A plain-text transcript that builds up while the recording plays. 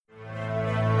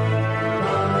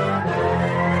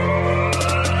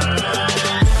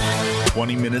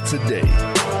20 minutes a day,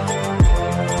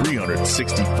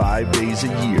 365 days a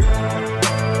year.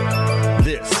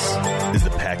 This is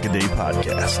the Pack-A-Day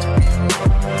Podcast.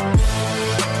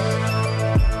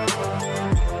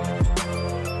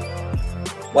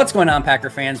 What's going on,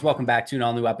 Packer fans? Welcome back to an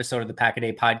all-new episode of the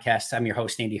Pack-A-Day Podcast. I'm your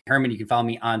host, Andy Herman. You can follow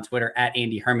me on Twitter at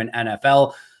Andy Herman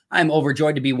NFL. I'm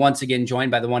overjoyed to be once again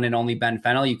joined by the one and only Ben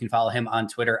Fennell. You can follow him on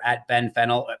Twitter at Ben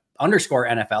Fennell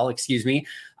 _NFL, excuse me.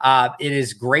 It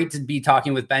is great to be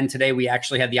talking with Ben today. We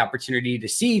actually had the opportunity to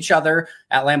see each other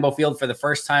at Lambeau Field for the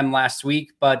first time last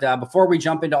week. But before we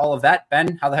jump into all of that,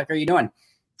 Ben, how the heck are you doing?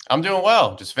 I'm doing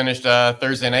well. Just finished a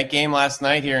Thursday night game last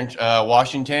night here in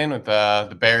Washington with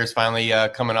the Bears finally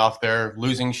coming off their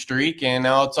losing streak. And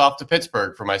now it's off to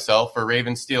Pittsburgh for myself for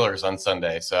Ravens Steelers on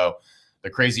Sunday. So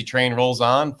the crazy train rolls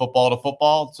on, football to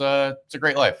football. It's a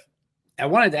great life. I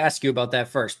wanted to ask you about that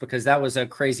first, because that was a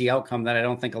crazy outcome that I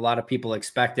don't think a lot of people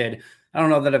expected. I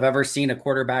don't know that I've ever seen a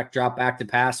quarterback drop back to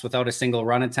pass without a single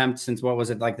run attempt since, what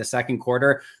was it, like the second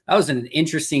quarter? That was an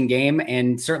interesting game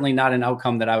and certainly not an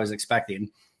outcome that I was expecting.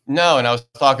 No, and I was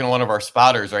talking to one of our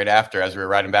spotters right after as we were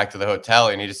riding back to the hotel,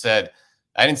 and he just said,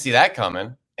 I didn't see that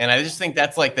coming. And I just think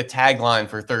that's like the tagline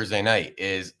for Thursday night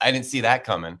is, I didn't see that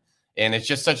coming. And it's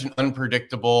just such an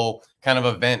unpredictable kind of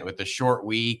event with the short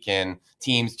week and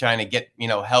teams trying to get,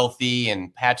 healthy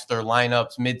and patch their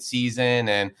lineups mid-season.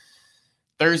 And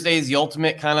Thursday is the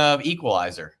ultimate kind of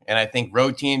equalizer. And I think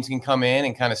road teams can come in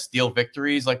and kind of steal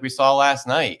victories like we saw last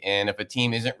night. And if a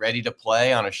team isn't ready to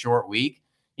play on a short week,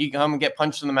 you come and get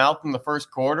punched in the mouth in the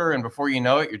first quarter. And before you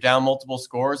know it, you're down multiple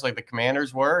scores like the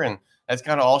Commanders were. And that's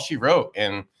kind of all she wrote.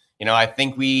 And, I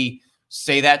think we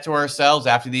say that to ourselves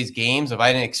after these games. If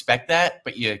I didn't expect that,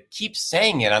 but you keep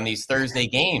saying it on these Thursday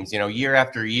games, year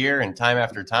after year and time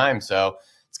after time. So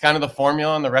it's kind of the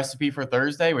formula and the recipe for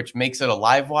Thursday, which makes it a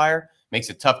live wire, makes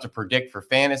it tough to predict for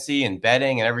fantasy and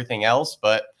betting and everything else.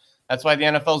 But that's why the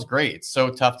NFL is great. It's so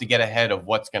tough to get ahead of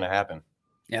what's going to happen.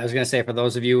 Yeah, I was going to say, for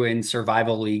those of you in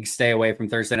survival leagues, stay away from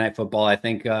Thursday night football. I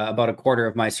think about a quarter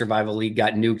of my survival league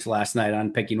got nuked last night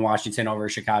on picking Washington over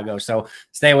Chicago. So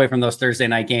stay away from those Thursday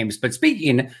night games. But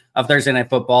speaking of Thursday night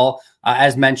football,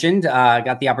 as mentioned,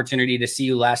 got the opportunity to see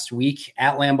you last week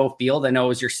at Lambeau Field. I know it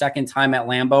was your second time at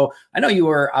Lambeau. I know you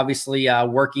were obviously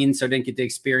working, so didn't get to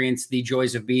experience the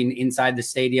joys of being inside the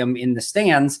stadium in the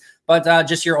stands. But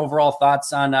just your overall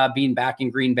thoughts on being back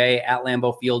in Green Bay at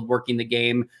Lambeau Field, working the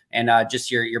game, and just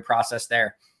your process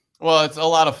there. Well, it's a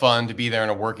lot of fun to be there in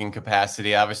a working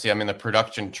capacity. Obviously, I'm in the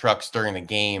production trucks during the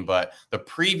game, but the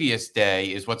previous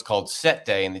day is what's called set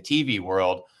day in the TV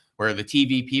world, where the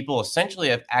TV people essentially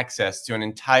have access to an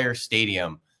entire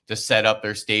stadium to set up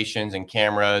their stations and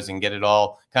cameras and get it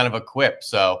all kind of equipped.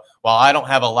 So while I don't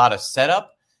have a lot of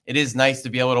setup, it is nice to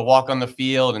be able to walk on the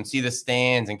field and see the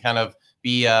stands and kind of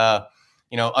be,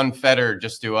 unfettered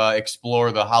just to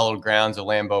explore the hallowed grounds of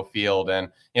Lambeau Field. And,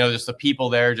 just the people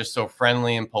there just so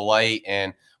friendly and polite,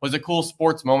 and was a cool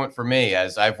sports moment for me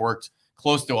as I've worked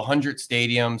close to 100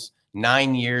 stadiums,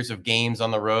 9 years of games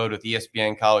on the road with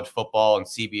ESPN college football and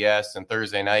CBS and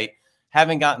Thursday night.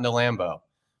 Haven't gotten to Lambeau,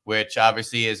 which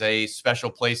obviously is a special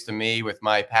place to me with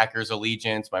my Packers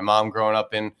allegiance, my mom growing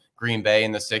up in Green Bay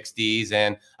in the 60s.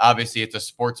 And obviously it's a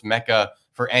sports mecca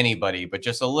for anybody, but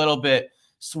just a little bit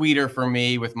sweeter for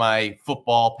me with my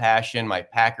football passion, my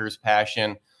Packers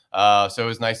passion. So it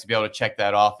was nice to be able to check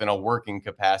that off in a working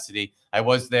capacity. I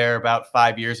was there about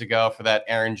 5 years ago for that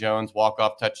Aaron Jones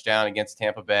walk-off touchdown against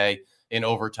Tampa Bay in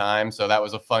overtime. So that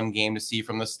was a fun game to see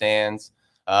from the stands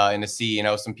and to see,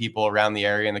 some people around the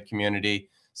area in the community.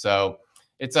 So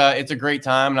it's a great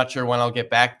time. I'm not sure when I'll get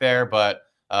back there, but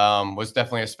was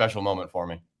definitely a special moment for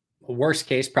me. Worst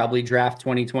case, probably draft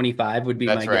 2025 would be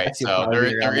my guess. That's right. So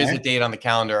there is a date on the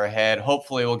calendar ahead.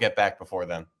 Hopefully we'll get back before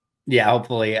then. Yeah,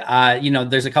 hopefully.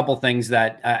 There's a couple things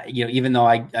that, even though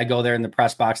I go there in the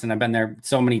press box and I've been there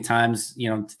so many times,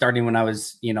 starting when I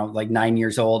was, like 9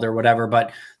 years old or whatever.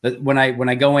 But when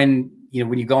I go in,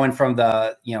 when you go in from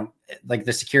the, like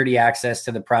the security access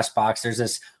to the press box, there's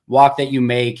this walk that you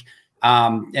make.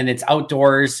 And it's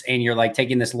outdoors and you're like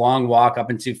taking this long walk up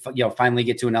into, finally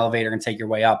get to an elevator and take your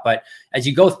way up. But as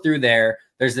you go through there,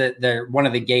 there's one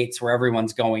of the gates where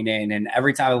everyone's going in. And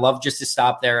every time I love just to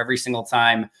stop there every single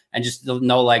time and just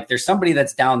know, like, there's somebody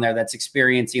that's down there that's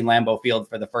experiencing Lambeau Field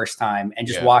for the first time and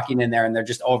just walking in there and they're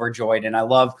just overjoyed. And I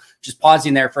love just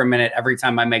pausing there for a minute every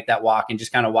time I make that walk and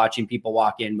just kind of watching people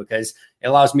walk in, because it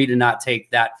allows me to not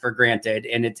take that for granted.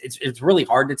 And it's really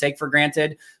hard to take for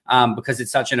granted because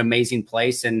it's such an amazing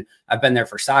place. And I've been there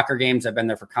for soccer games. I've been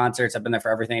there for concerts. I've been there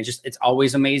for everything. It's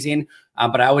always amazing.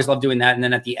 But I always love doing that. And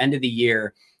then at the end of the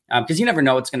year, because you never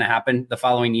know what's going to happen the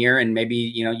following year. And maybe,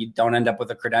 you don't end up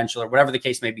with a credential or whatever the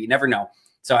case may be. You never know.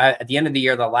 So at the end of the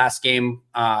year, the last game,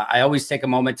 I always take a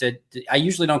moment I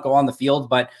usually don't go on the field,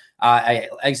 but I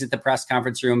exit the press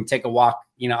conference room, take a walk,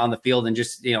 on the field, and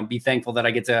just, be thankful that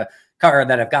I get to cover,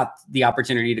 that I've got the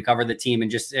opportunity to cover the team and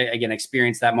just, again,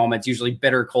 experience that moment. It's usually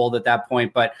bitter cold at that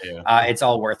point, but it's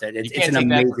all worth it. It's an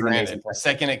amazing The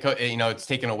second it's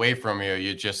taken away from you,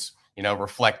 you just,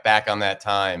 reflect back on that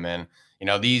time. And,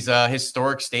 these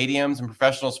historic stadiums and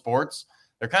professional sports,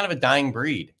 they're kind of a dying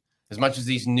breed. As much as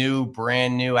these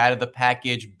brand new, out of the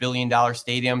package, $1 billion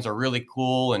stadiums are really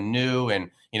cool and new and,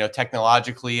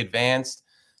 technologically advanced,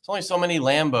 there's only so many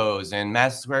Lambos and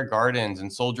Madison Square Gardens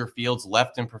and Soldier Fields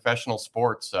left in professional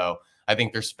sports. So I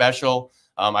think they're special.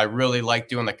 I really like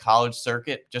doing the college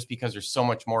circuit just because there's so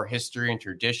much more history and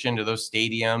tradition to those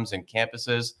stadiums and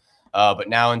campuses. But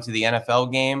now into the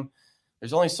NFL game,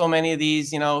 there's only so many of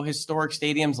these, historic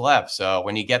stadiums left. So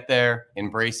when you get there,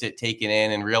 embrace it, take it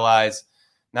in, and realize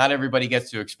not everybody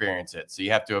gets to experience it. So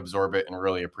you have to absorb it and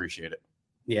really appreciate it.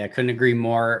 Yeah, couldn't agree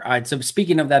more. All right, so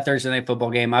speaking of that Thursday night football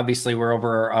game, obviously we're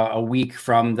over a week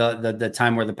from the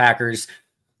time where the Packers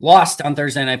lost on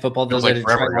Thursday night football. Feels like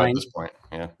forever ago at this point.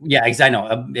 Yeah, exactly.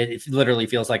 I know it literally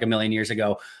feels like a million years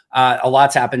ago. A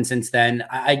lot's happened since then.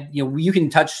 You can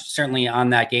touch certainly on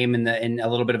that game in a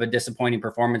little bit of a disappointing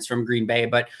performance from Green Bay,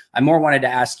 but I more wanted to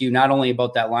ask you not only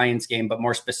about that Lions game, but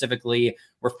more specifically,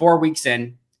 we're 4 weeks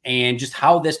in, and just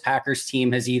how this Packers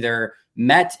team has either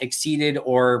met, exceeded,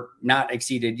 or not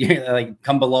exceeded, like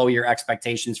come below your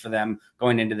expectations for them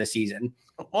going into the season.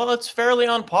 Well, it's fairly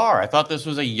on par. I thought this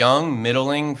was a young,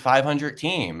 middling 500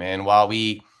 team. And while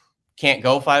we can't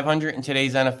go 500 in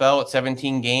today's NFL at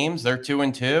 17 games, they're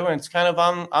 2-2, and it's kind of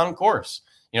on course.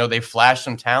 They flashed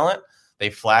some talent. They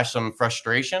flashed some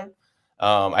frustration.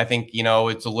 I think,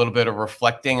 it's a little bit of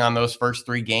reflecting on those first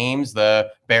 3 games.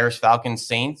 The Bears, Falcons,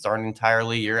 Saints aren't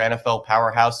entirely your NFL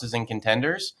powerhouses and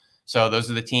contenders. So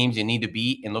those are the teams you need to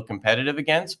beat and look competitive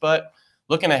against. But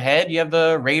looking ahead, you have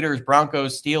the Raiders,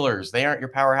 Broncos, Steelers. They aren't your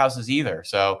powerhouses either.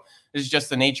 So this is just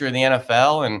the nature of the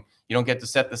NFL, and you don't get to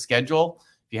set the schedule.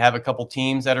 If you have a couple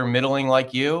teams that are middling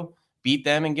like you, beat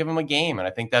them and give them a game. And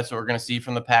I think that's what we're going to see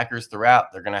from the Packers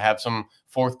throughout. They're going to have some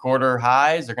fourth quarter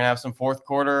highs. They're going to have some fourth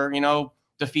quarter,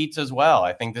 defeats as well.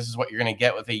 I think this is what you're going to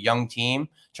get with a young team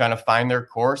trying to find their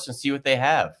course and see what they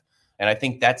have. And I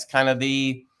think that's kind of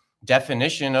the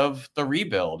definition of the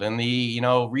rebuild and the,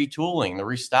 retooling, the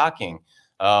restocking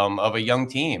of a young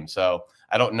team. So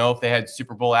I don't know if they had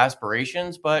Super Bowl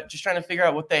aspirations, but just trying to figure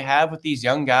out what they have with these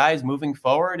young guys moving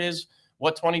forward is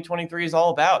what 2023 is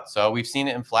all about. So we've seen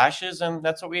it in flashes, and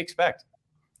that's what we expect.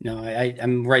 No,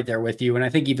 I'm right there with you. And I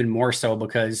think even more so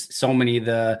because so many of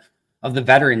the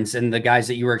veterans and the guys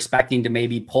that you were expecting to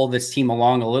maybe pull this team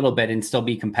along a little bit and still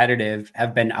be competitive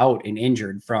have been out and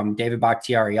injured, from David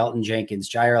Bakhtiari, Elton Jenkins,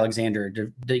 Jair Alexander,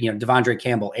 Devondre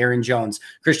Campbell, Aaron Jones,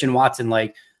 Christian Watson.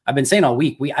 Like I've been saying all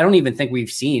week, I don't even think we've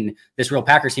seen this real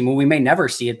Packers team. Well, we may never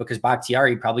see it because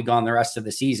Bakhtiari probably gone the rest of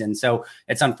the season. So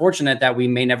it's unfortunate that we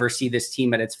may never see this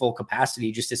team at its full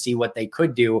capacity just to see what they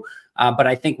could do. But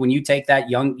I think when you take that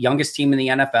youngest team in the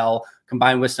NFL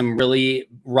combined with some really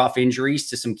rough injuries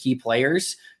to some key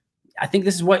players, I think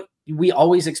this is what we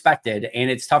always expected. And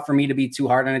it's tough for me to be too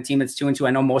hard on a team that's 2-2.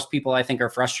 I know most people, I think, are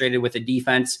frustrated with a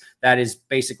defense that is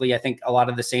basically, I think, a lot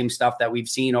of the same stuff that we've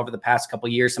seen over the past couple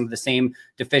of years, some of the same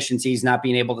deficiencies, not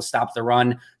being able to stop the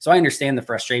run. So I understand the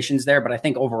frustrations there, but I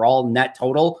think overall net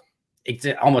total, it's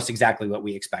almost exactly what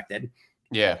we expected.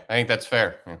 Yeah, I think that's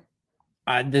fair. Yeah.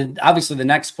 Obviously, the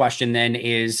next question then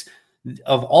is,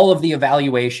 of all of the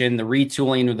evaluation, the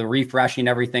retooling, the refreshing,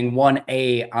 everything,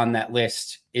 1A on that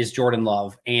list is Jordan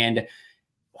Love, and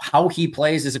how he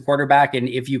plays as a quarterback. And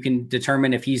if you can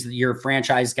determine if he's your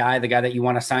franchise guy, the guy that you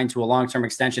want to sign to a long-term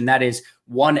extension, that is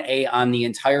 1A on the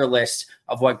entire list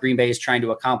of what Green Bay is trying to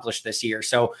accomplish this year.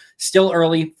 So still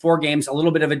early, 4 games, a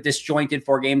little bit of a disjointed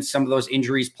 4 games. Some of those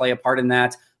injuries play a part in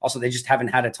that. Also, they just haven't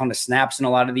had a ton of snaps in a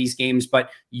lot of these games.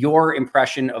 But your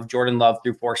impression of Jordan Love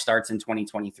through 4 starts in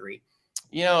 2023?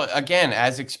 Again,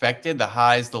 as expected, the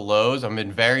highs, the lows. I've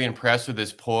been very impressed with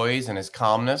his poise and his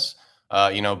calmness,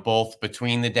 both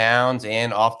between the downs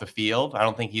and off the field. I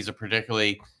don't think he's a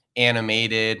particularly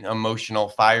animated, emotional,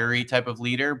 fiery type of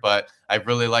leader, but I've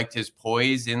really liked his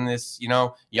poise in this,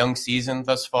 young season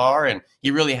thus far. And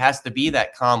he really has to be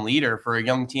that calm leader for a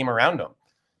young team around him.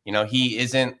 He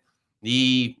isn't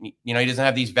he doesn't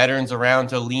have these veterans around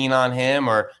to lean on him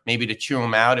or maybe to chew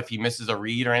him out if he misses a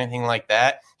read or anything like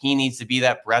that. He needs to be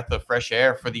that breath of fresh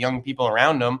air for the young people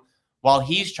around him while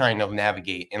he's trying to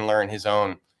navigate and learn his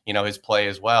own, his play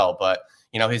as well. But,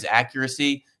 his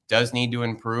accuracy does need to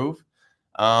improve.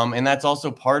 And that's also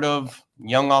part of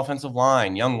young offensive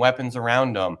line, young weapons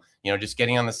around them, just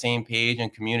getting on the same page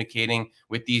and communicating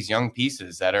with these young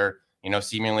pieces that are,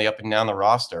 seemingly up and down the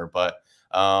roster. But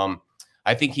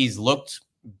I think he's looked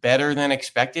better than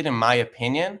expected, in my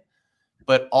opinion.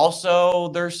 But also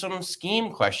there's some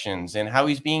scheme questions and how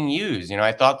he's being used.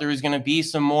 I thought there was going to be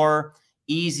some more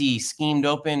easy, schemed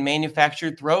open,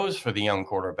 manufactured throws for the young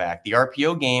quarterback. The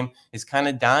RPO game is kind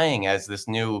of dying as this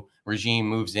new regime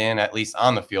moves in, at least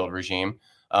on the field regime.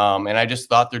 And I just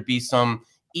thought there'd be some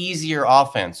easier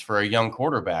offense for a young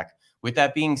quarterback. With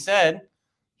that being said,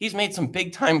 he's made some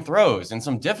big time throws and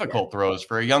some difficult throws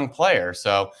for a young player.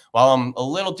 So while I'm a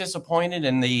little disappointed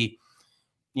in the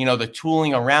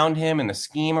tooling around him and the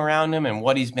scheme around him and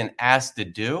what he's been asked to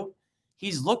do,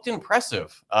 he's looked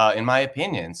impressive, in my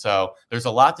opinion. So there's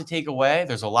a lot to take away.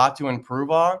 There's a lot to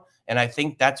improve on. And I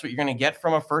think that's what you're going to get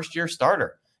from a first-year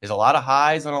starter, is a lot of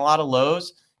highs and a lot of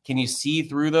lows. Can you see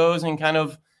through those and kind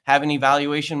of have an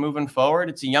evaluation moving forward?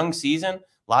 It's a young season,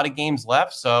 a lot of games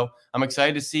left. So I'm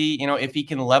excited to see, if he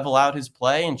can level out his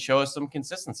play and show us some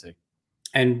consistency.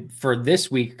 And for this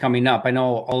week coming up, I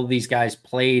know all of these guys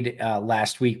played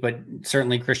last week, but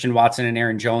certainly Christian Watson and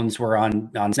Aaron Jones were on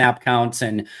snap counts,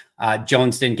 and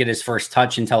Jones didn't get his first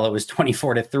touch until it was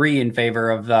 24-3 in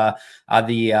favor of the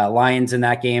Lions in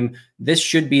that game. This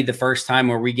should be the first time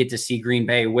where we get to see Green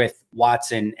Bay with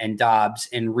Watson and Dobbs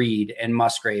and Reed and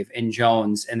Musgrave and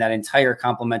Jones and that entire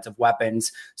complement of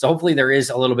weapons. So hopefully there is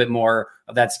a little bit more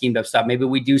of that schemed up stuff. Maybe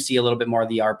we do see a little bit more of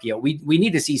the RPO. We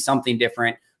need to see something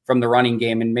different from the running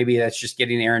game. And maybe that's just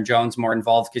getting Aaron Jones more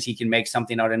involved because he can make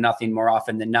something out of nothing more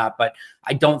often than not. But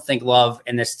I don't think Love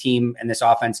and this team and this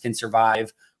offense can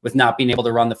survive with not being able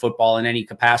to run the football in any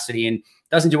capacity. And it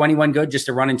doesn't do anyone good just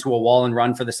to run into a wall and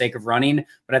run for the sake of running.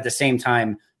 But at the same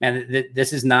time, man,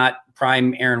 this is not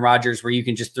prime Aaron Rodgers where you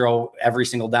can just throw every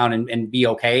single down and be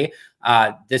okay.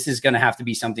 This is going to have to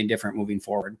be something different moving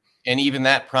forward. And even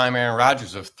that prime Aaron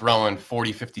Rodgers of throwing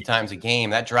 40, 50 times a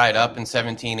game, that dried up in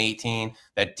 17, 18.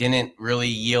 That didn't really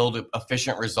yield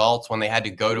efficient results when they had to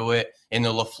go to it in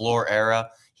the LaFleur era.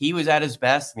 He was at his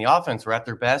best, and the offense were at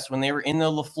their best when they were in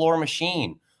the LaFleur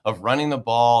machine of running the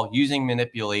ball, using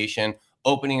manipulation,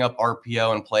 opening up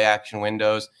RPO and play action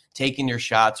windows, taking your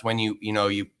shots when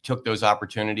you took those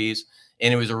opportunities.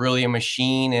 And it was really a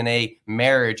machine and a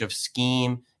marriage of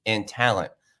scheme and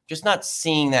talent. Just not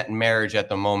seeing that marriage at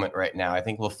the moment right now. I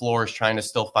think LaFleur is trying to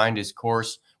still find his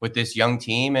course with this young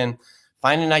team and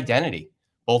find an identity,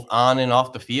 both on and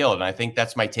off the field. And I think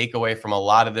that's my takeaway from a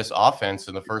lot of this offense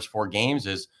in the first 4 games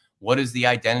is, what is the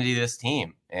identity of this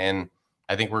team? And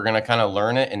I think we're going to kind of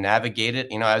learn it and navigate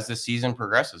it, as the season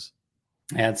progresses.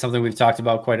 Yeah, it's something we've talked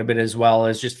about quite a bit as well,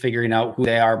 as just figuring out who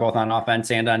they are both on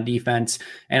offense and on defense.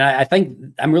 And I think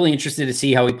I'm really interested to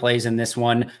see how he plays in this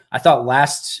one. I thought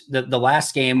the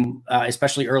last game,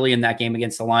 especially early in that game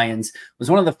against the Lions, was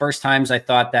one of the first times I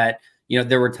thought that,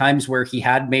 there were times where he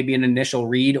had maybe an initial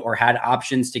read or had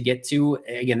options to get to.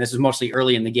 Again, this was mostly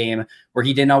early in the game where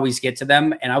he didn't always get to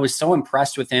them. And I was so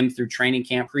impressed with him through training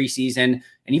camp, preseason,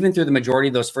 and even through the majority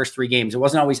of those first 3 games. It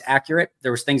wasn't always accurate.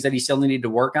 There was things that he still needed to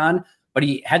work on, but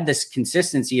he had this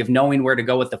consistency of knowing where to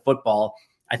go with the football.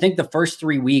 I think the first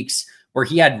 3 weeks where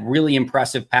he had really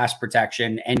impressive pass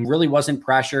protection and really wasn't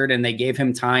pressured and they gave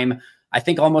him time. I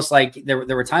think almost like there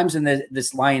were times in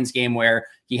this Lions game where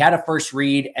he had a first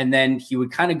read and then he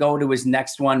would kind of go to his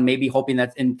next one, maybe hoping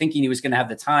that and thinking he was going to have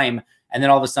the time. And then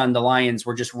all of a sudden the Lions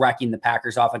were just wrecking the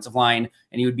Packers offensive line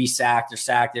and he would be sacked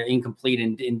or incomplete.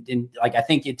 And like, I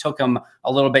think it took him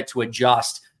a little bit to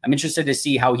adjust. I'm interested to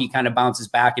see how he kind of bounces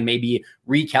back and maybe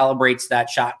recalibrates that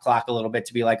shot clock a little bit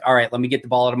to be like, all right, let me get the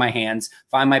ball out of my hands,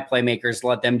 find my playmakers,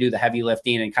 let them do the heavy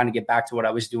lifting and kind of get back to what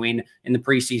I was doing in the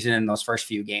preseason in those first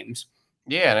few games.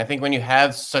 Yeah, and I think when you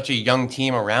have such a young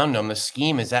team around them, the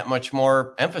scheme is that much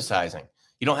more emphasizing.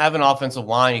 You don't have an offensive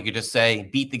line you could just say,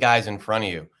 beat the guys in front of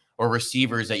you, or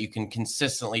receivers that you can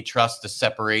consistently trust to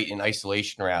separate in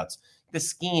isolation routes. The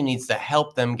scheme needs to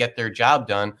help them get their job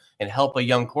done and help a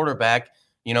young quarterback,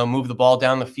 move the ball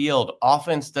down the field.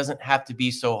 Offense doesn't have to be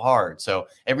so hard. So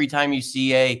every time you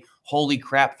see a holy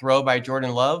crap throw by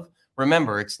Jordan Love,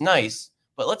 remember, it's nice,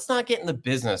 but let's not get in the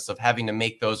business of having to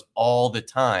make those all the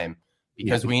time.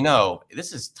 Because we know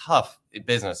this is tough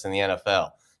business in the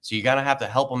NFL. So you got to have to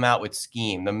help them out with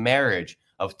scheme. The marriage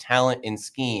of talent and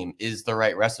scheme is the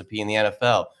right recipe in the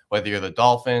NFL. Whether you're the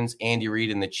Dolphins, Andy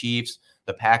Reid and the Chiefs,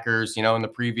 the Packers, in the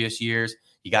previous years,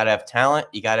 you got to have talent,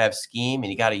 you got to have scheme,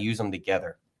 and you got to use them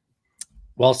together.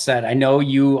 Well said. I know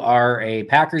you are a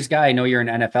Packers guy. I know you're an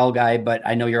NFL guy, but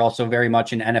I know you're also very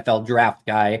much an NFL draft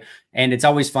guy. And it's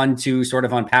always fun to sort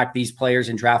of unpack these players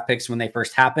and draft picks when they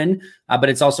first happen. But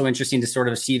it's also interesting to sort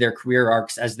of see their career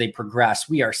arcs as they progress.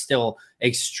 We are still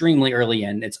extremely early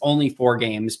in. It's only 4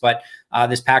 games, but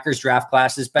this Packers draft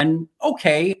class has been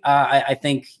okay. I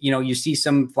think, you see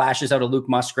some flashes out of Luke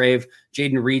Musgrave.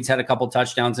 Jaden Reed's had a couple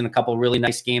touchdowns in a couple really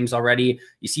nice games already.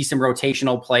 You see some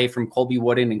rotational play from Colby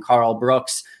Wooden and Carl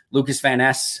Brooks. Lucas Van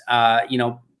Ness,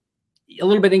 a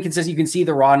little bit inconsistent. You can see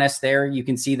the rawness there. You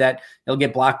can see that he'll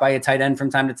get blocked by a tight end from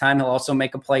time to time. He'll also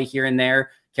make a play here and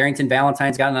there. Carrington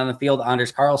Valentine's gotten on the field.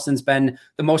 Anders Carlson's been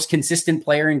the most consistent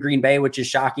player in Green Bay, which is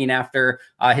shocking after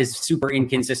his super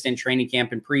inconsistent training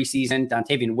camp and preseason.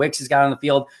 Dontavian Wicks has got on the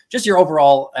field. Just your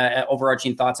overall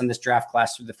overarching thoughts on this draft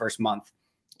class through the first month.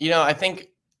 I think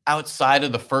outside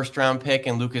of the first round pick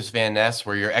and Lucas Van Ness,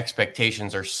 where your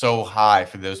expectations are so high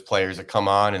for those players to come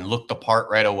on and look the part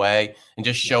right away and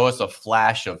just show us a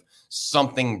flash of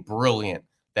something brilliant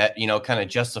that, kind of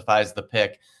justifies the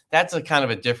pick. That's a kind of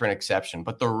a different exception.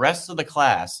 But the rest of the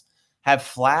class have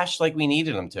flashed like we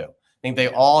needed them to. I think they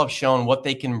all have shown what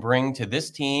they can bring to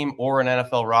this team or an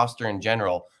NFL roster in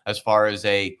general, as far as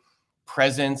a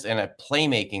presence and a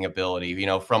playmaking ability,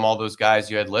 from all those guys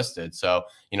you had listed. So,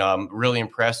 I'm really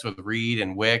impressed with Reed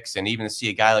and Wicks, and even to see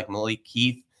a guy like Malik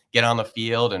Heath get on the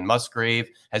field, and Musgrave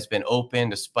has been open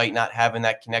despite not having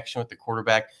that connection with the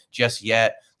quarterback just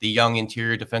yet. The young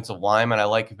interior defensive lineman I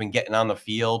like have been getting on the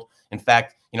field. In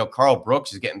fact, Carl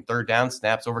Brooks is getting third down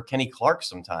snaps over Kenny Clark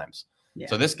sometimes. Yeah.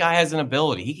 So this guy has an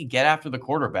ability. He could get after the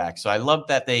quarterback. So I love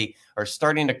that they are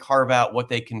starting to carve out what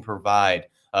they can provide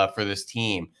for this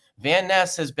team. Van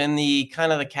Ness has been the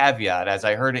kind of the caveat, as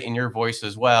I heard it in your voice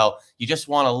as well. You just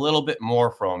want a little bit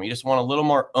more from him. You just want a little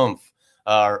more oomph,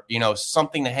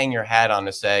 something to hang your hat on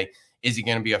to say, is he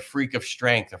going to be a freak of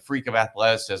strength, a freak of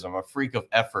athleticism, a freak of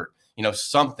effort?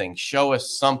 Something. Show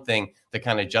us something to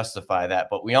kind of justify that.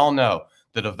 But we all know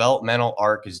the developmental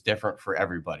arc is different for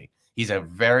everybody. He's a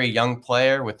very young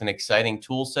player with an exciting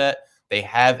tool set. They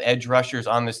have edge rushers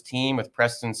on this team with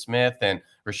Preston Smith and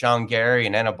Rashawn Gary,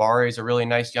 and Anabari is a really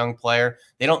nice young player.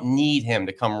 They don't need him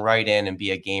to come right in and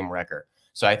be a game wrecker.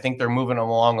 So I think they're moving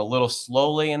along a little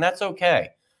slowly, and that's okay.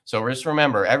 So just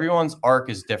remember, everyone's arc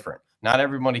is different. Not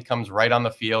everybody comes right on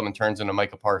the field and turns into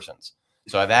Micah Parsons.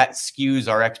 So that skews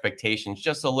our expectations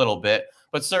just a little bit.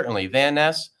 But certainly, Van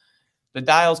Ness, the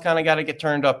dial's kind of got to get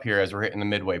turned up here as we're hitting the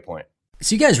midway point.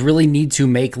 So you guys really need to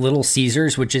make Little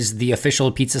Caesars, which is the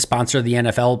official pizza sponsor of the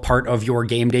NFL, part of your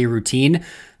game day routine.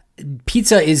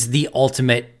 Pizza is the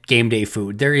ultimate game day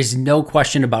food. There is no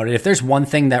question about it. If there's one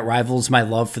thing that rivals my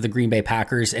love for the Green Bay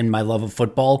Packers and my love of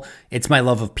football, it's my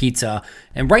love of pizza.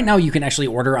 And right now you can actually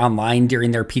order online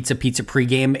during their Pizza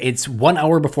pregame. It's 1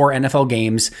 hour before NFL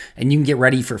games, and you can get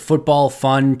ready for football,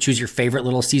 fun, choose your favorite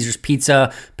Little Caesars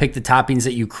pizza, pick the toppings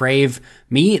that you crave.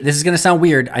 Me, this is going to sound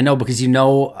weird, I know, because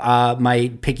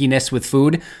my pickiness with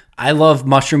food. I love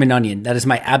mushroom and onion. That is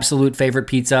my absolute favorite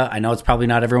pizza. I know it's probably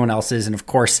not everyone else's. And of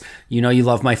course, you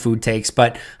love my food takes,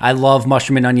 but I love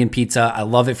mushroom and onion pizza. I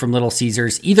love it from Little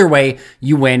Caesars. Either way,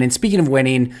 you win. And speaking of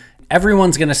winning,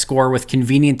 everyone's going to score with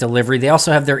convenient delivery. They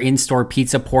also have their in-store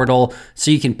pizza portal,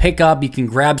 so you can pick up, you can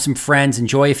grab some friends,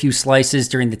 enjoy a few slices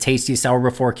during the tastiest hour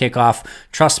before kickoff.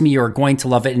 Trust me, you're going to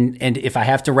love it. And if I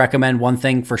have to recommend one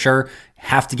thing for sure,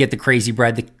 have to get the crazy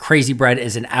bread. The crazy bread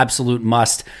is an absolute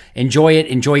must. Enjoy it,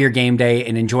 enjoy your game day,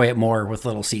 and enjoy it more with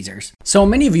Little Caesars. So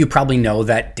many of you probably know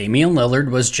that Damian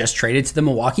Lillard was just traded to the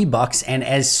Milwaukee Bucks, and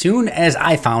as soon as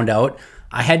I found out,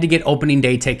 I had to get opening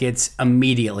day tickets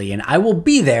immediately, and I will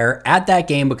be there at that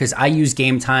game because I use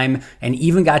Game Time and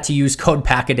even got to use code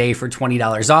PACKADAY for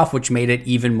 $20 off, which made it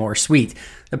even more sweet.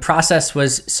 The process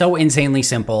was so insanely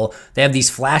simple. They have these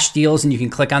flash deals, and you can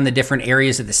click on the different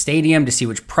areas of the stadium to see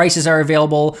which prices are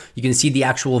available. You can see the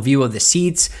actual view of the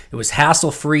seats. It was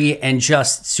hassle-free and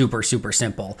just super, super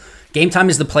simple. Game Time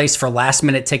is the place for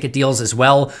last-minute ticket deals as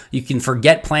well. You can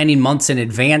forget planning months in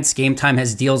advance. Game Time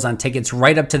has deals on tickets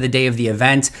right up to the day of the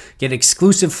event. Get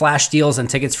exclusive flash deals on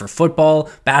tickets for football,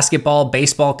 basketball,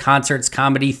 baseball, concerts,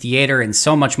 comedy, theater, and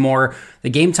so much more. The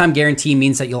Game Time guarantee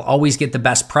means that you'll always get the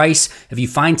best price. If you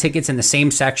find tickets in the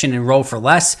same section and row for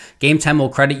less, Game Time will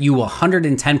credit you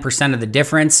 110% of the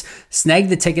difference. Snag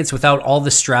the tickets without all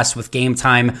the stress with Game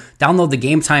Time. Download the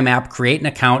Game Time app, create an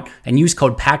account, and use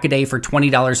code PACKADAY for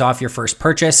 $20 off your first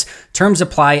purchase. Terms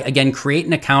apply. Again, create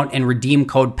an account and redeem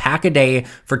code PACKADAY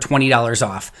for $20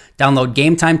 off. Download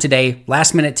Game Time today.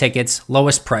 Last minute tickets,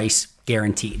 lowest price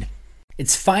guaranteed.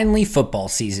 It's finally football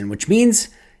season, which means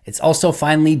It's also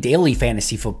finally daily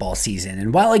fantasy football season,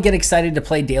 and while I get excited to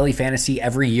play daily fantasy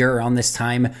every year around this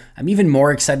time, I'm even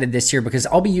more excited this year because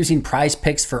I'll be using Prize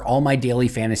Picks for all my daily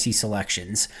fantasy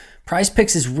selections. Prize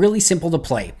Picks is really simple to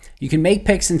play. You can make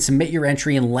picks and submit your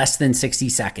entry in less than 60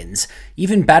 seconds.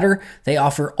 Even better, they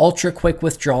offer ultra quick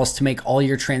withdrawals to make all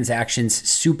your transactions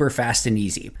super fast and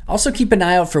easy. Also keep an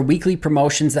eye out for weekly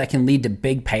promotions that can lead to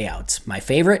big payouts. My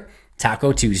favorite?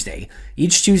 Taco Tuesday.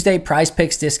 Each Tuesday, Prize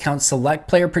Picks discounts select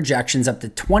player projections up to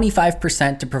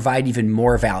 25% to provide even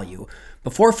more value.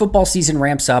 Before football season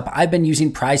ramps up, I've been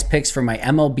using Prize Picks for my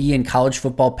MLB and college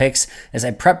football picks as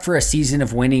I prep for a season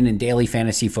of winning in daily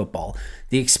fantasy football.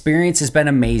 The experience has been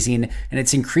amazing, and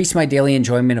it's increased my daily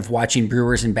enjoyment of watching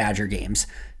Brewers and Badger games.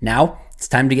 Now, it's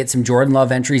time to get some Jordan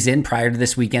Love entries in prior to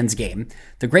this weekend's game.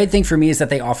 The great thing for me is that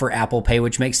they offer Apple Pay,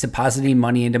 which makes depositing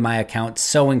money into my account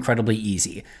so incredibly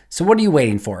easy. So what are you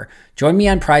waiting for? Join me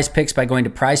on Prize Picks by going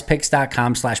to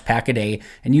prizepicks.com/packaday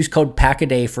and use code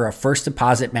PACKADAY for a first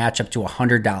deposit match up to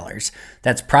 $100.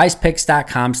 That's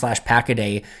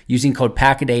prizepicks.com/packaday using code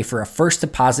PACKADAY for a first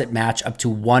deposit match up to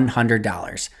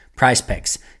 $100. Prize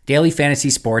Picks, daily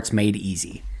fantasy sports made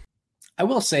easy. I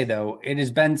will say, though, it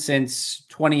has been since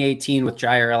 2018 with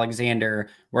Jair Alexander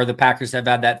where the Packers have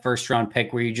had that first round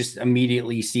pick where you just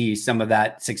immediately see some of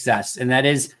that success. And that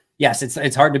is, yes,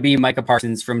 it's hard to be Micah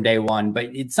Parsons from day one, but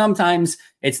sometimes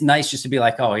it's nice just to be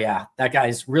like, oh, yeah, that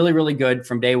guy's really, really good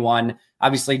from day one.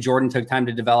 Obviously, Jordan took time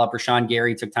to develop. Rashawn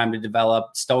Gary took time to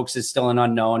develop. Stokes is still an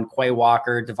unknown. Quay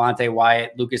Walker, Devontae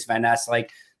Wyatt, Lucas Van Ness. Like,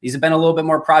 these have been a little bit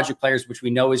more project players, which we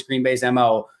know is Green Bay's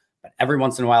MO. But every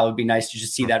once in a while, it would be nice to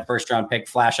just see that first round pick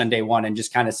flash on day one and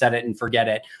just kind of set it and forget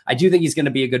it. I do think he's going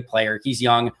to be a good player. He's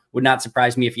young. Would not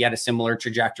surprise me if he had a similar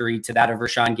trajectory to that of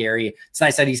Rashawn Gary. It's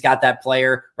nice that he's got that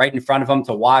player right in front of him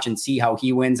to watch and see how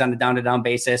he wins on a down-to-down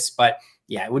basis. But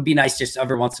yeah, it would be nice just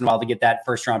every once in a while to get that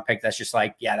first round pick that's just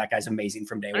like, yeah, that guy's amazing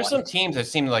from day one. There's some teams that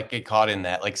seem to like get caught in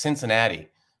that, like Cincinnati,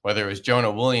 whether it was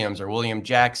Jonah Williams or William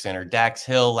Jackson or Dax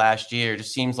Hill last year. It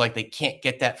just seems like they can't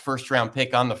get that first round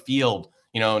pick on the field,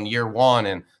 in year one.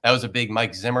 And that was a big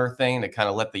Mike Zimmer thing that kind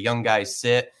of let the young guys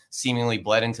sit, seemingly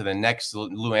bled into the next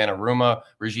Lou Anarumo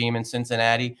regime in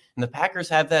Cincinnati. And the Packers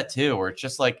have that too, where it's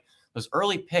just like those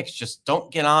early picks just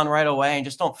don't get on right away and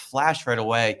just don't flash right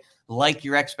away like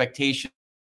your expectation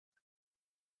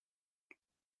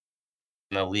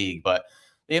in the league. But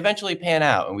they eventually pan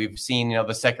out. And we've seen,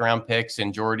 the second round picks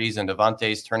and Jordy's and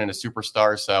Devontae's turn into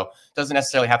superstars. So it doesn't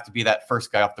necessarily have to be that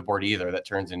first guy off the board either that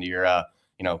turns into your,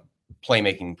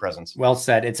 playmaking presence. Well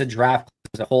said. It's a draft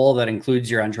as a whole that includes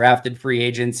your undrafted free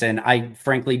agents. And I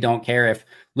frankly don't care if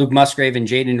Luke Musgrave and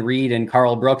Jaden Reed and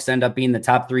Carl Brooks end up being the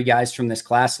top three guys from this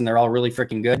class and they're all really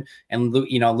freaking good. And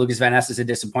Lucas Van Ness is a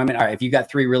disappointment. All right, if you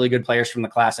got three really good players from the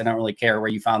class, I don't really care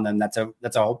where you found them. That's a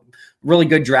really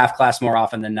good draft class more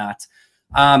often than not.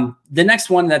 The next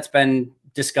one that's been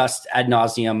discussed ad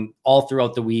nauseum all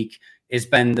throughout the week has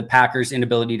been the Packers'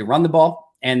 inability to run the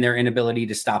ball and their inability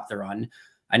to stop the run.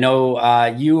 I know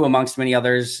you, amongst many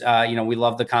others, we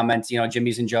love the comments,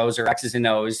 Jimmy's and Joe's or X's and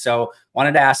O's. So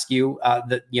wanted to ask you,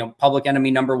 public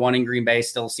enemy number one in Green Bay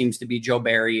still seems to be Joe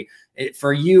Barry.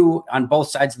 For you on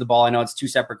both sides of the ball, I know it's two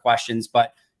separate questions,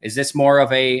 but is this more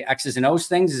of a X's and O's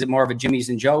things? Is it more of a Jimmy's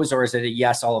and Joe's, or is it a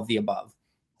yes, all of the above?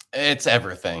 It's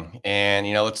everything.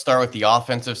 And, let's start with the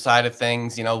offensive side of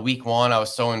things. Week one, I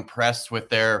was so impressed with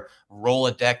their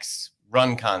Rolodex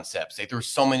run concepts. They threw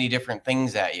so many different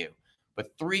things at you.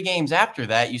 But 3 games after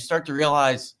that, you start to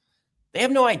realize they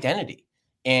have no identity.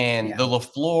 And the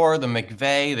LaFleur, the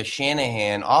McVay, the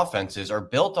Shanahan offenses are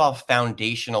built off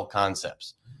foundational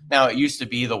concepts. Now, it used to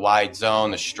be the wide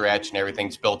zone, the stretch, and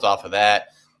everything's built off of that.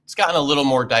 It's gotten a little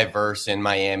more diverse in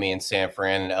Miami and San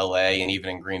Fran and LA and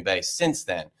even in Green Bay since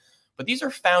then. But these are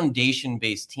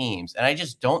foundation-based teams, and I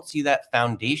just don't see that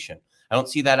foundation. I don't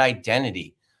see that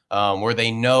identity where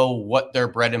they know what their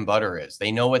bread and butter is.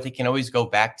 They know what they can always go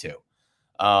back to.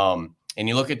 And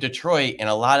you look at Detroit, and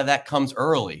a lot of that comes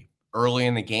early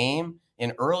in the game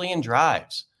and early in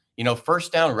drives.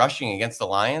 First down rushing against the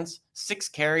Lions, 6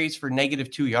 carries for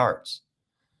 -2 yards.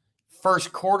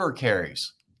 First quarter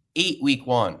carries, 8 week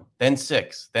 1, then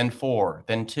 6, then 4,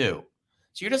 then 2.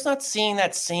 So you're just not seeing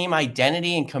that same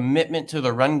identity and commitment to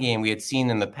the run game we had seen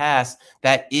in the past.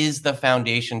 That is the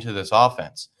foundation to this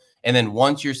offense. And then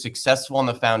once you're successful on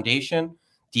the foundation,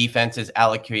 defenses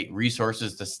allocate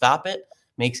resources to stop it.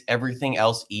 Makes everything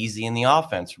else easy in the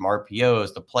offense, from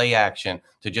RPOs to play action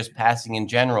to just passing in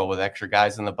general with extra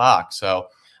guys in the box. So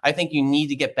I think you need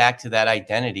to get back to that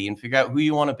identity and figure out who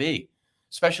you want to be,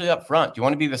 especially up front. Do you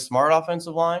want to be the smart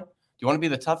offensive line? Do you want to be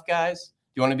the tough guys? Do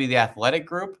you want to be the athletic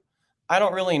group? I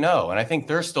don't really know. And I think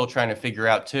they're still trying to figure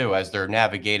out too, as they're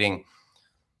navigating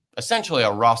essentially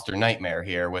a roster nightmare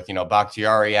here with,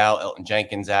 Bakhtiari out, Elton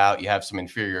Jenkins out. You have some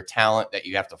inferior talent that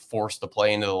you have to force to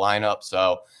play into the lineup.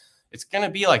 So it's going to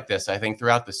be like this, I think,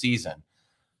 throughout the season.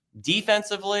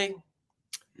 Defensively,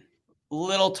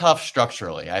 little tough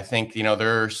structurally. I think,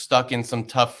 they're stuck in some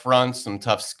tough fronts, some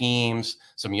tough schemes,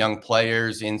 some young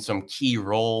players in some key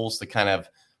roles to kind of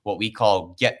what we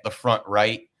call get the front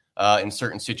right in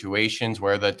certain situations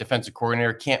where the defensive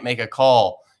coordinator can't make a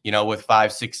call, with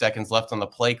 5-6 seconds left on the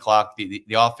play clock, the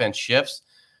offense shifts.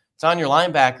 It's on your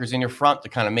linebackers in your front to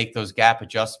kind of make those gap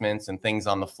adjustments and things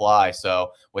on the fly.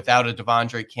 So without a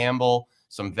Devondre Campbell,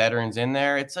 some veterans in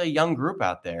there, it's a young group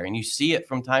out there, and you see it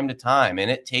from time to time. And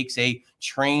it takes a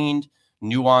trained,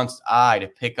 nuanced eye to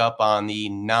pick up on the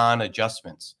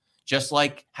non-adjustments. Just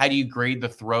like how do you grade the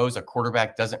throws a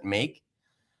quarterback doesn't make?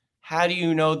 How do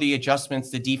you know the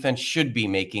adjustments the defense should be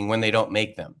making when they don't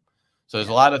make them? So there's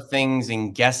a lot of things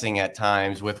in guessing at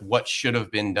times with what should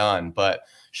have been done. But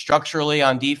structurally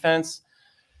on defense,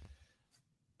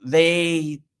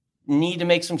 they need to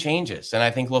make some changes. And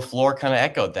I think LaFleur kind of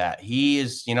echoed that. He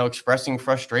is, expressing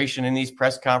frustration in these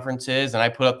press conferences. And I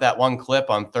put up that one clip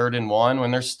on 3rd and 1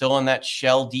 when they're still in that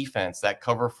shell defense, that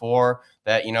cover 4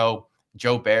 that,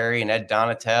 Joe Barry and Ed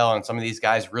Donatel and some of these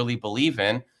guys really believe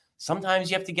in. Sometimes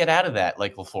you have to get out of that,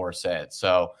 like LaFleur said.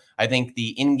 So I think the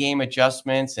in-game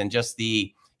adjustments and just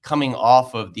the coming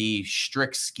off of the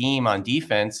strict scheme on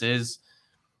defense is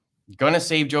going to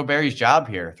save Joe Barry's job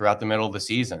here throughout the middle of the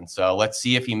season. So let's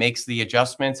see if he makes the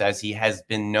adjustments as he has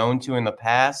been known to in the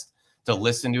past, to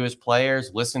listen to his players,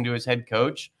 listen to his head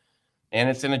coach. And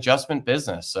it's an adjustment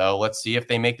business. So let's see if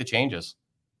they make the changes.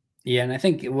 Yeah. And I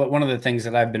think one of the things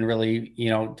that I've been really,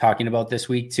 talking about this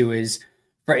week too is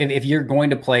if you're going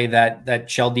to play that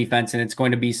shell defense and it's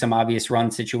going to be some obvious run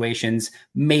situations,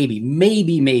 maybe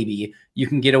you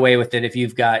can get away with it if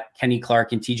you've got Kenny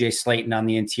Clark and TJ Slayton on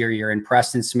the interior and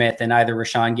Preston Smith and either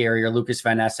Rashawn Gary or Lucas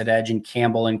Van Ness at edge and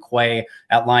Campbell and Quay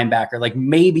at linebacker. Like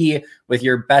maybe with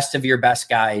your best of your best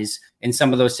guys in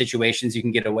some of those situations, you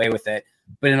can get away with it.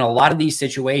 But in a lot of these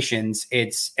situations,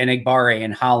 it's Enagbare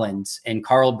and Hollins and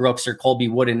Carl Brooks or Colby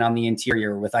Wooden on the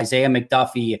interior with Isaiah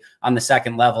McDuffie on the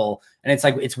second level. And it's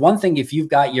like, it's one thing if you've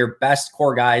got your best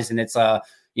core guys and it's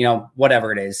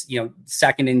whatever it is,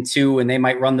 2nd and 2, and they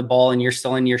might run the ball and you're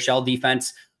still in your shell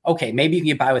defense. Okay, maybe you can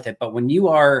get by with it. But when you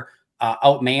are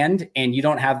outmanned and you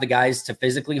don't have the guys to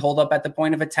physically hold up at the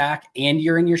point of attack and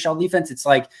you're in your shell defense, it's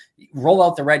like roll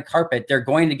out the red carpet. They're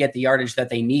going to get the yardage that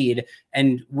they need.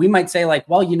 And we might say like,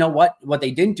 well, you know what they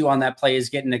didn't do on that play is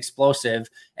get an explosive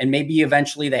and maybe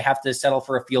eventually they have to settle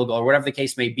for a field goal or whatever the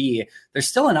case may be. There's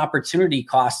still an opportunity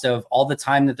cost of all the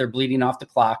time that they're bleeding off the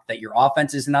clock, that your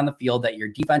offense isn't on the field, that your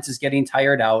defense is getting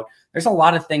tired out. There's a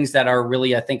lot of things that are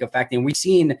really, I think, affecting. We've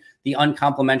seen the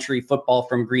uncomplimentary football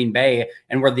from Green Bay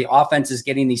and where the offense is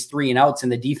getting these 3 and outs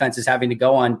and the defense is having to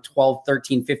go on 12,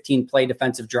 13, 15 play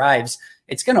defensive drives.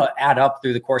 It's going to add up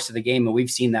through the course of the game. And we've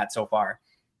seen that so far.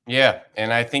 Yeah.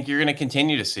 And I think you're going to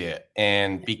continue to see it.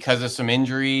 And because of some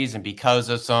injuries and because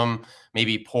of some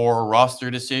maybe poor roster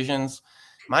decisions,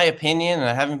 my opinion, and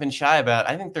I haven't been shy about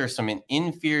it, I think there's some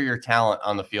inferior talent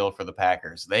on the field for the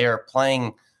Packers. They are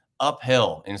playing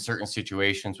uphill in certain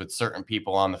situations with certain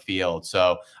people on the field.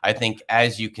 So I think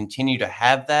as you continue to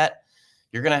have that,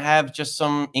 you're going to have just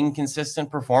some inconsistent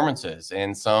performances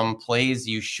and some plays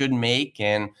you should make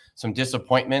and some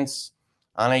disappointments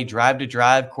on a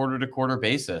drive-to-drive, quarter-to-quarter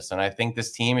basis. And I think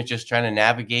this team is just trying to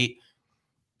navigate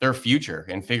their future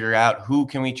and figure out who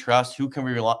can we trust, who can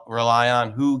we rely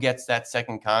on, who gets that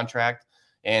second contract.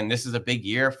 And this is a big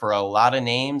year for a lot of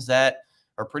names that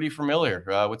are pretty familiar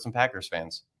with some Packers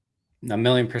fans.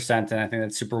 1,000,000%. And I think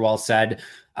that's super well said.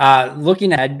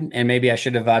 Looking ahead, and maybe I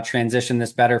should have transitioned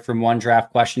this better from one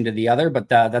draft question to the other, but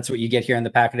that's what you get here on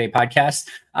the Pack a Day podcast.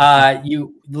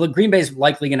 Green Bay is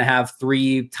likely going to have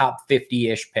 3 top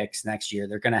 50-ish picks next year.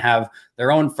 They're going to have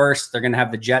their own first, they're going to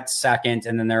have the Jets second,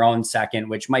 and then their own second,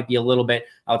 which might be a little bit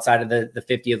outside of the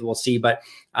 50th. We'll see, but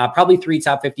probably 3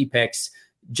 top 50 picks.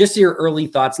 Just your early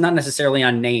thoughts, not necessarily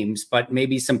on names, but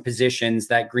maybe some positions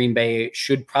that Green Bay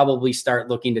should probably start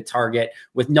looking to target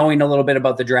with knowing a little bit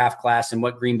about the draft class and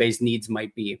what Green Bay's needs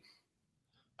might be.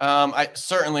 I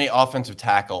certainly offensive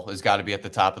tackle has got to be at the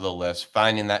top of the list,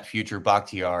 finding that future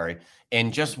Bakhtiari.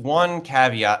 And just one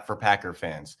caveat for Packer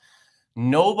fans.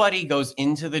 Nobody goes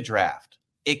into the draft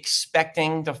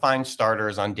expecting to find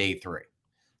starters on day 3.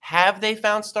 Have they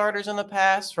found starters in the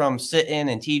past from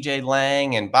Sitton and TJ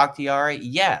Lang and Bakhtiari?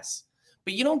 Yes,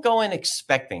 but you don't go in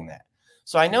expecting that.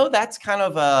 So I know that's kind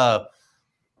of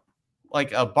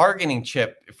like a bargaining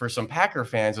chip for some Packer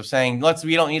fans of saying,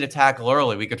 we don't need a tackle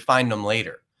early. We could find them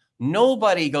later.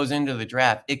 Nobody goes into the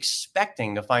draft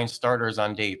expecting to find starters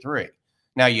on day 3.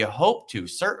 Now you hope to,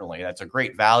 certainly that's a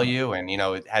great value. And,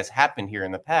 it has happened here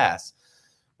in the past,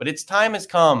 but its time has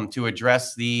come to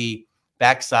address the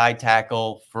backside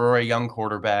tackle for a young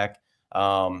quarterback,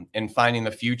 and finding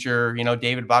the future,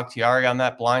 David Bakhtiari on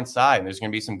that blind side. And there's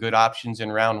going to be some good options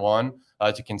in round 1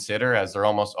 to consider, as there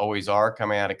almost always are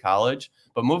coming out of college.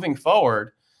 But moving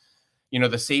forward,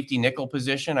 the safety nickel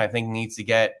position, I think, needs to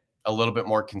get a little bit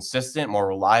more consistent, more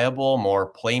reliable,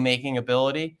 more playmaking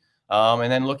ability.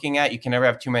 And then looking at, you can never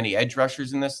have too many edge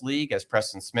rushers in this league. As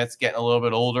Preston Smith's getting a little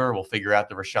bit older, we'll figure out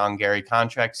the Rashawn Gary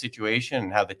contract situation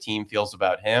and how the team feels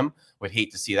about him. Would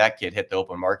hate to see that kid hit the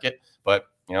open market, but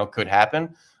could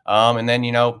happen. And then,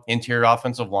 interior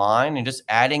offensive line and just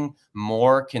adding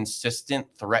more consistent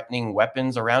threatening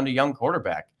weapons around a young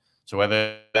quarterback. So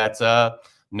whether that's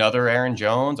another Aaron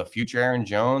Jones, a future Aaron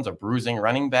Jones, a bruising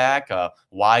running back, a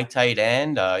wide tight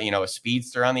end, a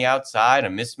speedster on the outside, a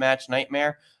mismatch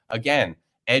nightmare. Again,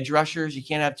 edge rushers, you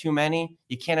can't have too many.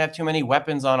 You can't have too many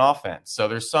weapons on offense. So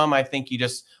there's some I think you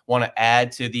just want to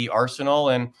add to the arsenal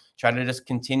and try to just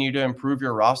continue to improve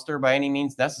your roster by any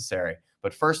means necessary.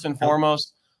 But first and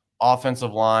foremost,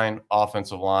 offensive line,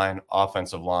 offensive line,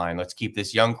 offensive line. Let's keep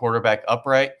this young quarterback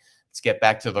upright. Let's get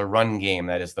back to the run game.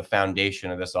 That is the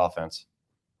foundation of this offense.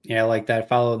 Yeah, I like that.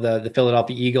 Follow the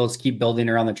Philadelphia Eagles. Keep building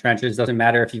around the trenches. Doesn't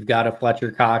matter if you've got a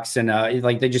Fletcher Cox, and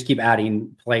they just keep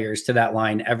adding players to that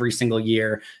line every single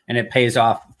year, and it pays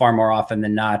off far more often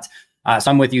than not. So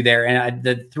I'm with you there. And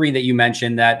the 3 that you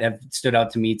mentioned that have stood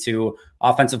out to me too: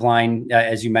 offensive line,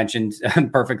 as you mentioned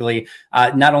perfectly.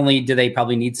 Not only do they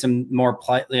probably need some more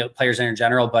players in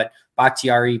general, but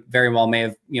Bakhtiari very well may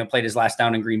have played his last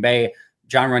down in Green Bay.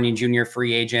 John Runyon Jr.,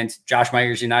 free agent. Josh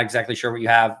Myers, you're not exactly sure what you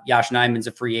have. Yosh Nijman's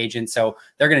a free agent. So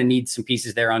they're going to need some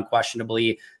pieces there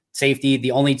unquestionably. Safety,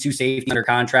 the only 2 safety under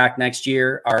contract next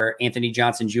year are Anthony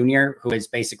Johnson Jr., who is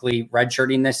basically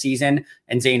redshirting this season,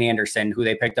 and Zane Anderson, who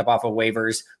they picked up off of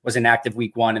waivers, was inactive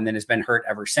week 1 and then has been hurt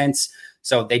ever since.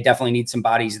 So they definitely need some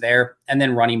bodies there. And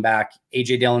then running back,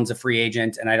 AJ Dillon's a free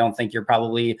agent, and I don't think you're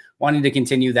probably wanting to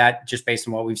continue that just based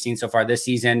on what we've seen so far this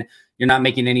season. You're not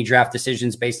making any draft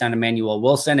decisions based on Emmanuel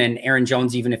Wilson, and Aaron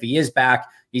Jones, even if he is back,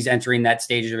 he's entering that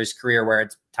stage of his career where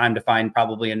it's time to find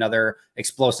probably another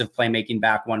explosive playmaking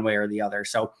back one way or the other.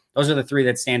 So those are the 3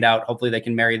 that stand out. Hopefully they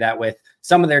can marry that with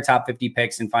some of their top 50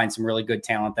 picks and find some really good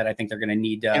talent that I think they're going to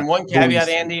need. And one caveat,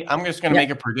 Andy, I'm just going to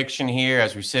make a prediction here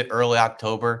as we sit early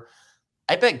October.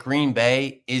 I bet Green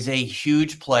Bay is a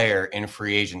huge player in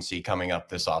free agency coming up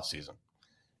this offseason.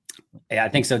 Yeah, I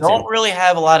think so too. Don't really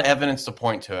have a lot of evidence to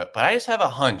point to it, but I just have a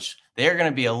hunch they're going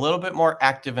to be a little bit more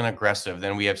active and aggressive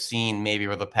than we have seen maybe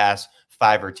over the past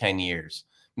 5 or 10 years.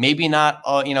 Maybe not,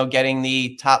 getting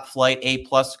the top flight A+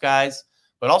 guys,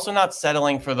 but also not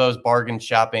settling for those bargain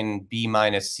shopping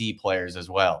B-C players as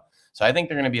well. So I think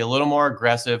they're going to be a little more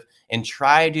aggressive and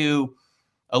try to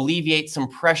alleviate some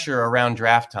pressure around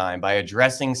draft time by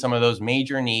addressing some of those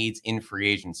major needs in free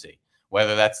agency,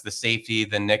 whether that's the safety,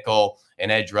 the nickel, an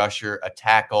edge rusher, a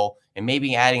tackle, and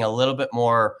maybe adding a little bit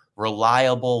more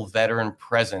reliable veteran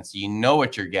presence. You know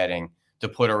what you're getting to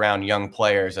put around young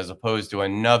players as opposed to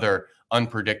another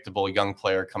unpredictable young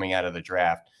player coming out of the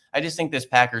draft. I just think this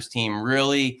Packers team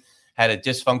really had a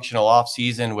dysfunctional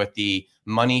offseason with the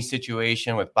money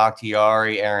situation with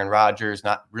Bakhtiari, Aaron Rodgers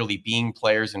not really being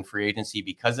players in free agency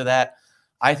because of that.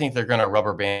 I think they're going to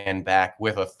rubber band back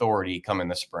with authority come in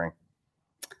the spring.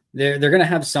 They're going to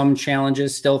have some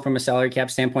challenges still from a salary cap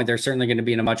standpoint. They're certainly going to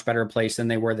be in a much better place than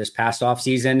they were this past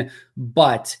offseason.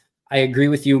 But I agree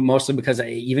with you mostly because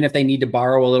even if they need to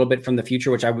borrow a little bit from the future,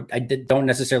 which I don't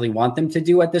necessarily want them to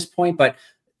do at this point, but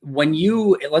when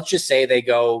let's just say they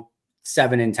go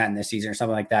 7-10 this season or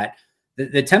something like that,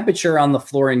 the temperature on the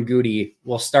floor in Goody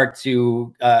will start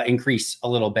to increase a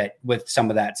little bit with some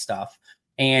of that stuff.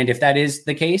 And if that is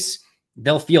the case,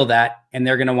 they'll feel that, and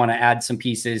they're going to want to add some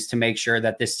pieces to make sure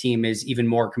that this team is even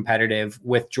more competitive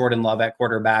with Jordan Love at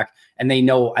quarterback. And they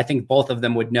know, I think both of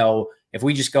them would know, if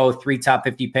we just go 3 top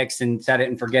 50 picks and set it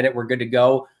and forget it, we're good to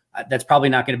go. That's probably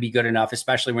not going to be good enough,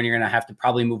 especially when you're going to have to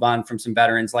probably move on from some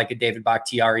veterans like a David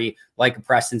Bakhtiari, like a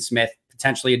Preston Smith,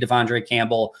 potentially a Devondre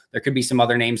Campbell. There could be some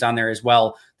other names on there as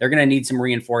well. They're going to need some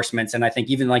reinforcements. And I think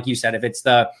even like you said, if it's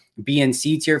the B and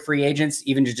C tier free agents,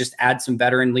 even to just add some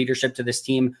veteran leadership to this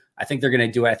team, I think they're going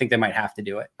to do it. I think they might have to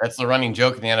do it. That's the running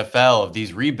joke in the NFL of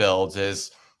these rebuilds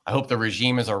is I hope the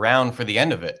regime is around for the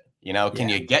end of it. Can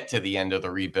you get to the end of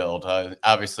the rebuild?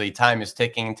 Obviously, time is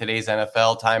ticking in today's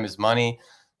NFL. Time is money.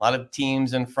 a lot of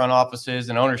teams and front offices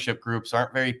and ownership groups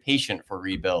aren't very patient for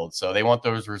rebuild. So they want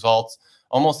those results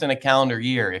almost in a calendar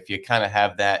year if you kind of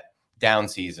have that down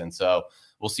season. So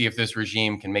we'll see if this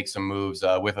regime can make some moves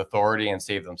with authority and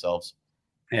save themselves.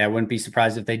 Yeah, I wouldn't be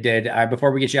surprised if they did.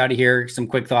 Before we get you out of here, some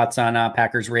quick thoughts on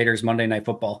Packers Raiders Monday Night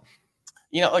Football.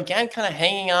 Again, kind of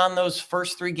hanging on those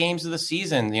first 3 games of the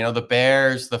season, the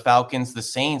Bears, the Falcons, the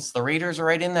Saints, the Raiders are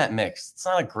right in that mix. It's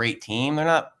not a great team. They're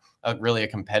not really a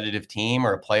competitive team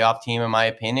or a playoff team, in my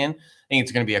opinion. I think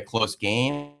it's going to be a close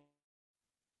game.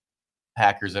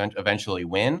 Packers eventually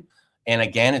win. And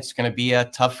again, it's going to be a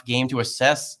tough game to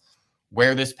assess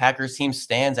where this Packers team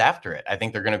stands after it. I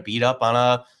think they're going to beat up on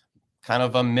a kind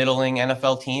of a middling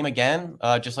NFL team again,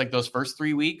 just like those first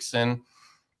 3 weeks. And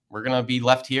we're going to be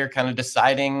left here kind of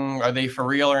deciding, are they for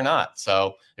real or not?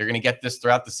 So they're going to get this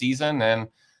throughout the season. And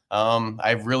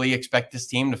I really expect this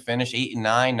team to finish 8-9,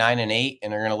 9-8,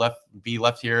 and they're going to be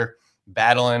left here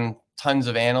battling tons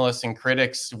of analysts and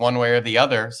critics one way or the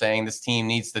other, saying this team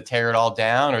needs to tear it all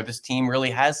down or this team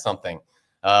really has something.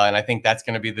 And I think that's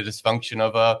going to be the dysfunction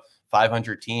of a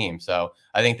 500 team. So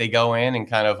I think they go in and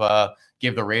kind of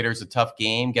give the Raiders a tough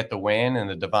game, get the win, and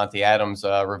the Devontae Adams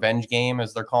revenge game,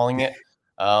 as they're calling it.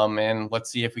 And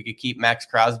let's see if we could keep Max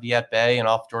Crosby at bay and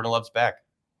off Jordan Love's back.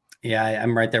 Yeah,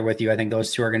 I'm right there with you. I think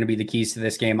those two are going to be the keys to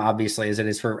this game, obviously, as it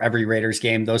is for every Raiders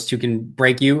game. Those two can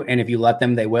break you, and if you let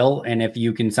them, they will. And if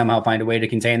you can somehow find a way to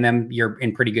contain them, you're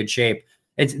in pretty good shape.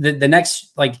 It's the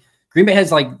next, Green Bay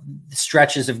has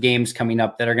stretches of games coming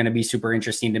up that are going to be super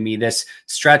interesting to me. This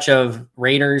stretch of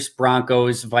Raiders,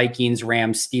 Broncos, Vikings,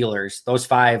 Rams, Steelers. Those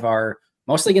 5 are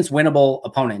mostly against winnable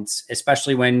opponents,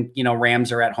 especially when,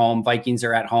 Rams are at home, Vikings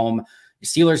are at home.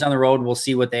 Steelers on the road, we'll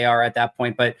see what they are at that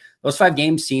point. But those 5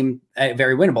 games seem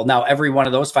very winnable. Now, every one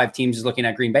of those 5 teams is looking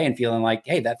at Green Bay and feeling like,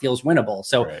 hey, that feels winnable.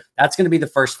 So That's going to be the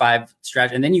first 5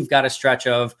 stretch. And then you've got a stretch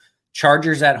of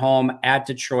Chargers at home, at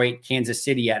Detroit, Kansas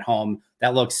City at home.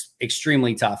 That looks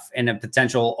extremely tough, and a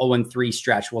potential 0-3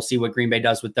 stretch. We'll see what Green Bay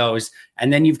does with those.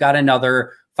 And then you've got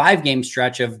another 5-game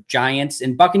stretch of Giants,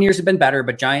 and Buccaneers have been better,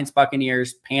 but Giants,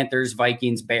 Buccaneers, Panthers,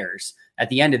 Vikings, Bears at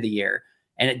the end of the year.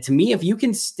 And to me, if you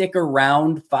can stick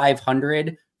around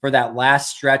 500 for that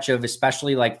last stretch of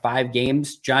especially 5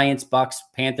 games, Giants, Bucks,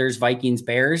 Panthers, Vikings,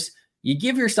 Bears, you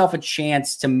give yourself a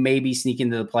chance to maybe sneak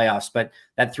into the playoffs. But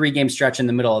that 3-game stretch in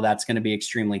the middle of that's going to be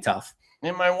extremely tough.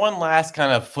 And my one last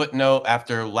kind of footnote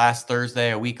after last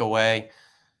Thursday, a week away,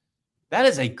 that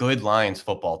is a good Lions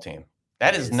football team.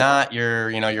 That is not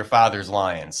your father's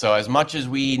Lions. So as much as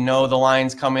we know the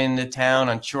Lions come into town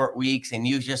on short weeks and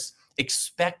you just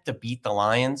expect to beat the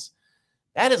Lions,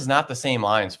 that is not the same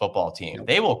Lions football team.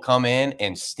 They will come in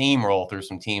and steamroll through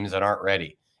some teams that aren't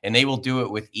ready, and they will do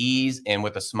it with ease and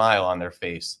with a smile on their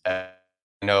face. I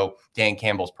know Dan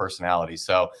Campbell's personality.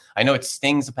 So I know it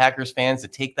stings the Packers fans to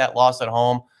take that loss at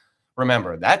home.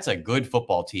 Remember, that's a good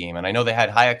football team. And I know they had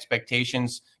high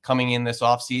expectations coming in this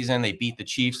offseason. They beat the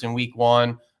Chiefs in week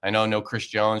 1. I know no Chris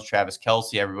Jones, Travis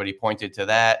Kelce, everybody pointed to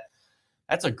that.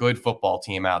 That's a good football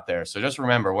team out there. So just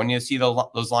remember, when you see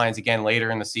those Lions again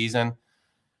later in the season,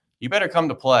 you better come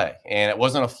to play. And it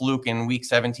wasn't a fluke in week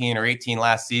 17 or 18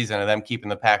 last season of them keeping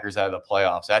the Packers out of the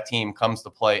playoffs. That team comes to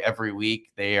play every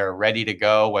week. They are ready to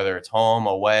go, whether it's home,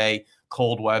 away,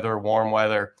 cold weather, warm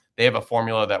weather. They have a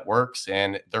formula that works,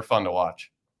 and they're fun to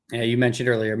watch. Yeah, you mentioned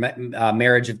earlier,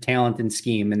 marriage of talent and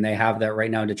scheme, and they have that right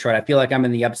now in Detroit. I feel like I'm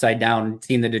in the upside down,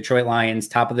 seeing the Detroit Lions,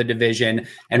 top of the division,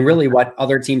 and really what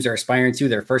other teams are aspiring to.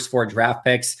 Their first 4 draft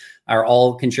picks are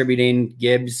all contributing.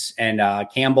 Gibbs and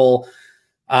Campbell,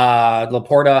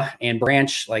 Laporta and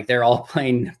Branch, they're all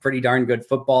playing pretty darn good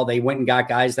football. They went and got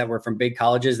guys that were from big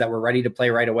colleges that were ready to play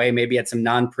right away, maybe at some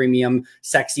non-premium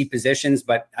sexy positions,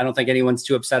 but I don't think anyone's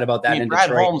too upset about that.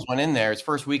 Brad Holmes went in there his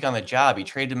first week on the job. He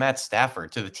traded Matt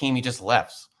Stafford to the team he just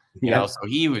left. So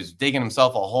he was digging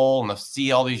himself a hole, and to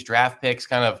see all these draft picks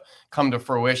kind of come to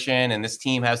fruition, and this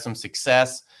team has some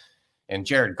success. And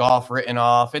Jared Goff written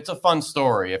off. It's a fun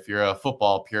story if you're a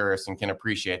football purist and can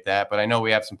appreciate that. But I know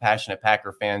we have some passionate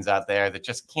Packer fans out there that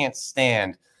just can't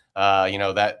stand,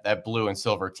 that blue and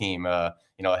silver team,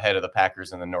 ahead of the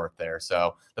Packers in the north there.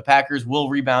 So the Packers will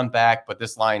rebound back, but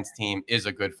this Lions team is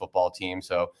a good football team.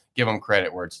 So give them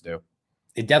credit where it's due.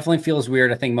 It definitely feels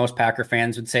weird. I think most Packer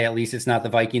fans would say at least it's not the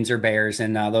Vikings or Bears,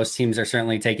 and those teams are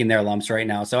certainly taking their lumps right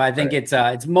now. So I think it's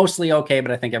mostly okay,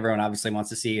 but I think everyone obviously wants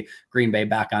to see Green Bay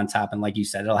back on top. And like you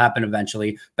said, it'll happen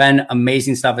eventually. Ben,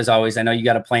 amazing stuff as always. I know you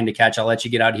got a plane to catch. I'll let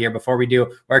you get out of here. Before we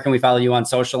do, where can we follow you on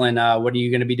social, and what are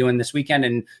you going to be doing this weekend,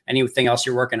 and anything else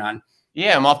you're working on?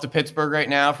 Yeah, I'm off to Pittsburgh right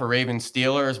now for Ravens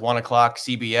Steelers, 1:00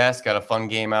 CBS. Got a fun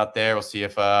game out there. We'll see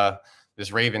if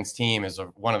this Ravens team is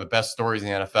one of the best stories in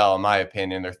the NFL, in my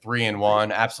opinion. They're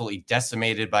 3-1, absolutely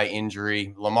decimated by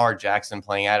injury. Lamar Jackson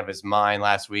playing out of his mind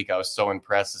last week. I was so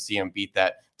impressed to see him beat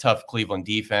that tough Cleveland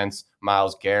defense,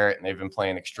 Myles Garrett, and they've been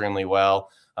playing extremely well.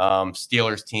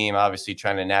 Steelers team obviously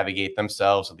trying to navigate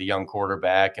themselves with a young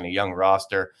quarterback and a young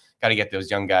roster. Got to get those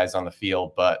young guys on the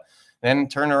field, but then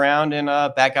turn around and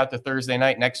back out to Thursday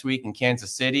night next week in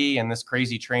Kansas City, and this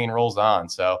crazy train rolls on.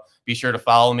 So be sure to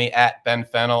follow me at Ben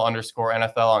Fennell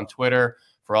 _NFL on Twitter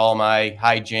for all my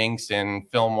hijinks and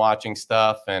film watching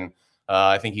stuff. And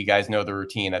I think you guys know the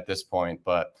routine at this point,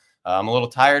 but I'm a little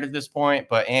tired at this point.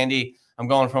 But Andy, I'm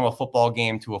going from a football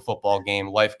game to a football game.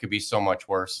 Life could be so much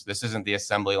worse. This isn't the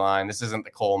assembly line. This isn't the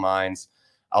coal mines.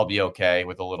 I'll be okay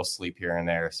with a little sleep here and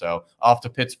there. So off to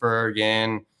Pittsburgh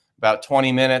in about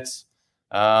 20 minutes.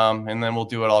 And then we'll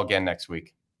do it all again next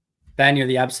week. Ben, you're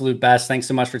the absolute best. Thanks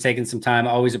so much for taking some time.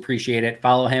 Always appreciate it.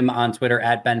 Follow him on Twitter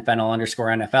at Ben Fennell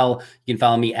 _NFL. You can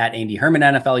follow me at Andy Herman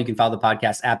NFL. You can follow the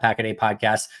podcast at Pack-A-Day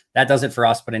Podcast. That does it for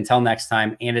us. But until next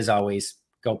time, and as always,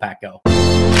 go Pack Go.